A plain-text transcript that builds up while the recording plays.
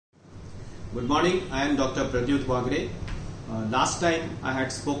Good morning, I am Dr. Pradyut Waghray. Last time I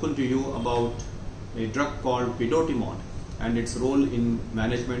had spoken to you about a drug called pidotimod and its role in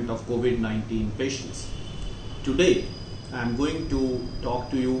management of COVID-19 patients. Today I am going to talk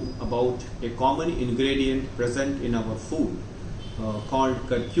to you about a common ingredient present in our food called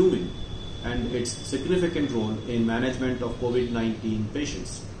curcumin and its significant role in management of COVID-19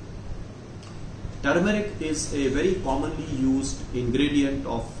 patients. Turmeric is a very commonly used ingredient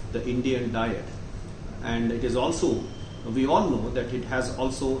of the Indian diet, and it is also, we all know that it has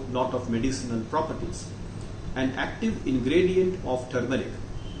also lot of medicinal properties. An active ingredient of turmeric,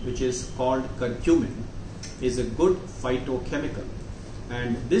 which is called curcumin, is a good phytochemical,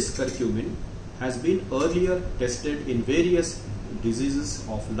 and this curcumin has been earlier tested in various diseases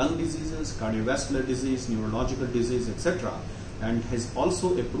of lung diseases, cardiovascular disease, neurological disease, etc., and is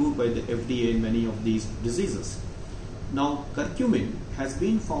also approved by the FDA in many of these diseases. Now, curcumin has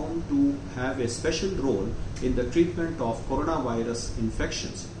been found to have a special role in the treatment of coronavirus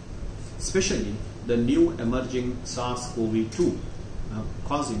infections, especially the new emerging SARS-CoV-2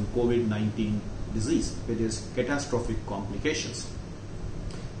 causing COVID-19 disease. It is catastrophic complications.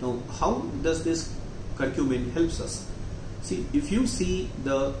 Now, how does this curcumin helps us? See, if you see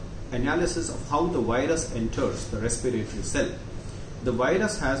the analysis of how the virus enters the respiratory cell, the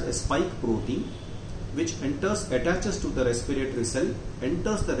virus has a spike protein which attaches to the respiratory cell,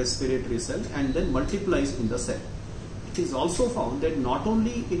 enters the respiratory cell and then multiplies in the cell. It is also found that not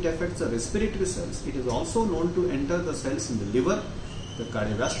only it affects the respiratory cells, it is also known to enter the cells in the liver, the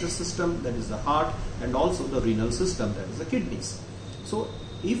cardiovascular system, that is the heart, and also the renal system, that is the kidneys. So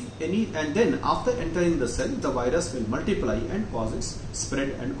and then after entering the cell, the virus will multiply and cause its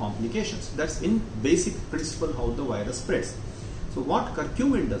spread and complications. That's in basic principle how the virus spreads. So what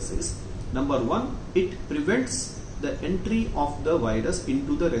curcumin does is, number one, it prevents the entry of the virus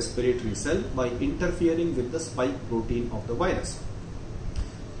into the respiratory cell by interfering with the spike protein of the virus.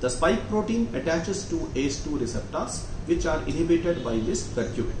 The spike protein attaches to ACE2 receptors which are inhibited by this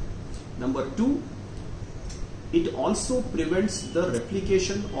curcumin. Number two, it also prevents the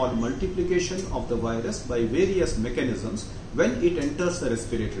replication or multiplication of the virus by various mechanisms when it enters the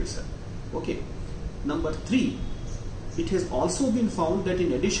respiratory cell. Okay. Number three, it has also been found that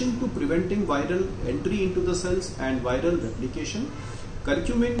in addition to preventing viral entry into the cells and viral replication,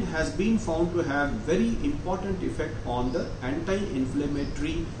 curcumin has been found to have very important effect on the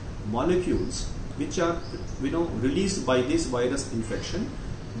anti-inflammatory molecules which are released by this virus infection,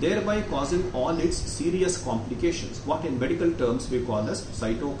 thereby causing all its serious complications, what in medical terms we call as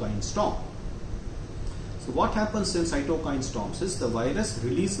cytokine storm. So what happens in cytokine storms is the virus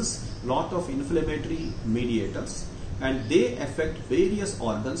releases lot of inflammatory mediators and they affect various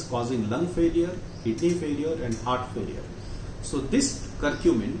organs causing lung failure, kidney failure and heart failure. So this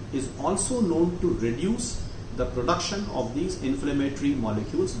curcumin is also known to reduce the production of these inflammatory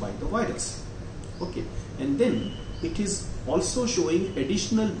molecules by the virus. Okay, and then it is also showing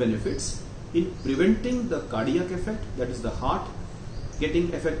additional benefits in preventing the cardiac effect, that is the heart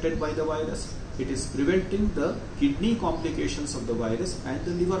getting affected by the virus. It is preventing the kidney complications of the virus and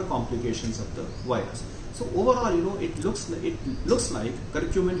the liver complications of the virus. So overall, it looks like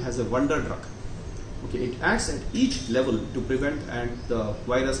curcumin has a wonder drug. Okay, it acts at each level to prevent the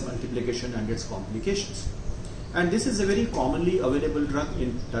virus multiplication and its complications. And this is a very commonly available drug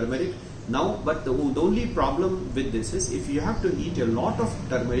in turmeric. Now, but the only problem with this is if you have to eat a lot of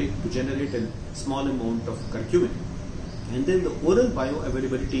turmeric to generate a small amount of curcumin, and then the oral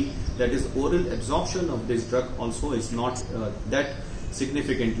bioavailability, that is oral absorption of this drug also is not that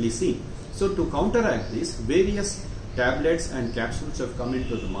significantly seen. So to counteract this, various tablets and capsules have come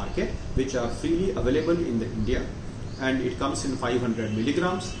into the market which are freely available in India, and it comes in 500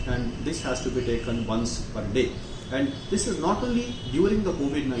 milligrams and this has to be taken once per day. And this is not only during the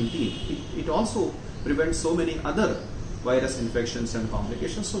COVID-19, it also prevents so many other virus infections and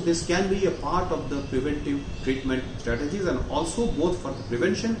complications. So this can be a part of the preventive treatment strategies and also both for the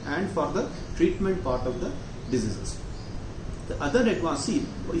prevention and for the treatment part of the diseases. The other advance, see,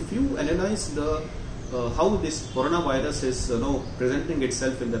 if you analyze the how this coronavirus is presenting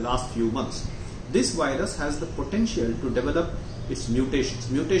itself in the last few months, this virus has the potential to develop its mutations.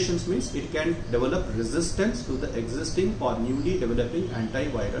 Mutations means it can develop resistance to the existing or newly developing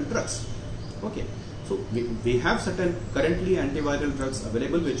antiviral drugs. Okay, so we have certain currently antiviral drugs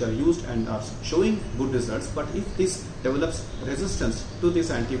available which are used and are showing good results, but if this develops resistance to these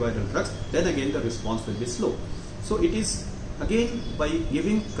antiviral drugs, then again the response will be slow. So it is again by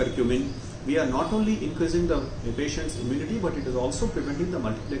giving curcumin, we are not only increasing the patient's immunity, but it is also preventing the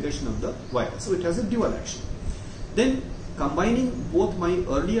multiplication of the virus. So it has a dual action. Then combining both my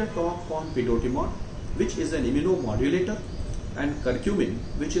earlier talk on pidotimod, which is an immunomodulator, and curcumin,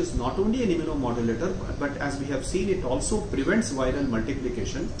 which is not only an immunomodulator, but as we have seen, it also prevents viral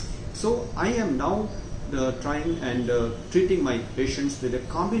multiplication. So I am now trying and treating my patients with a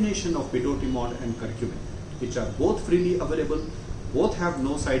combination of pidotimod and curcumin, which are both freely available, both have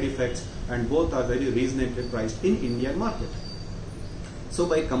no side effects, and both are very reasonably priced in Indian market. So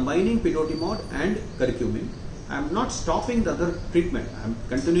by combining pidotimod and curcumin, I am not stopping the other treatment. I am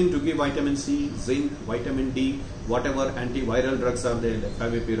continuing to give vitamin C, zinc, vitamin D, whatever antiviral drugs are there, like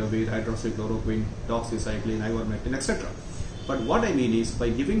favipiravir, hydroxychloroquine, doxycycline, ivermectin, etc. But what I mean is, by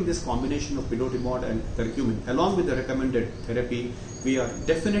giving this combination of pidotimod and curcumin along with the recommended therapy, we are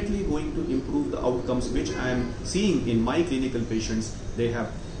definitely going to improve the outcomes which I am seeing in my clinical patients. They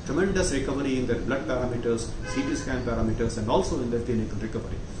have tremendous recovery in their blood parameters, CT scan parameters, and also in their clinical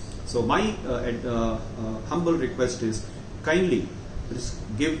recovery. So my humble request is, kindly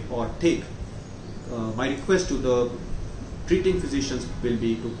give or take. My request to the treating physicians will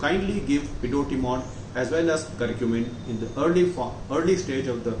be to kindly give pidotimod as well as curcumin in the early stage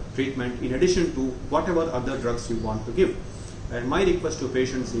of the treatment, in addition to whatever other drugs you want to give. And my request to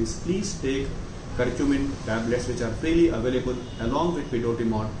patients is, please take curcumin tablets, which are freely available, along with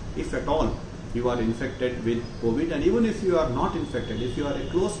pidotimod, if at all you are infected with COVID. And even if you are not infected, if you are a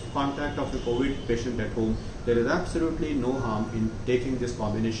close contact of the COVID patient at home, there is absolutely no harm in taking this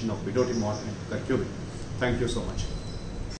combination of pidotimod and curcumin. Thank you so much.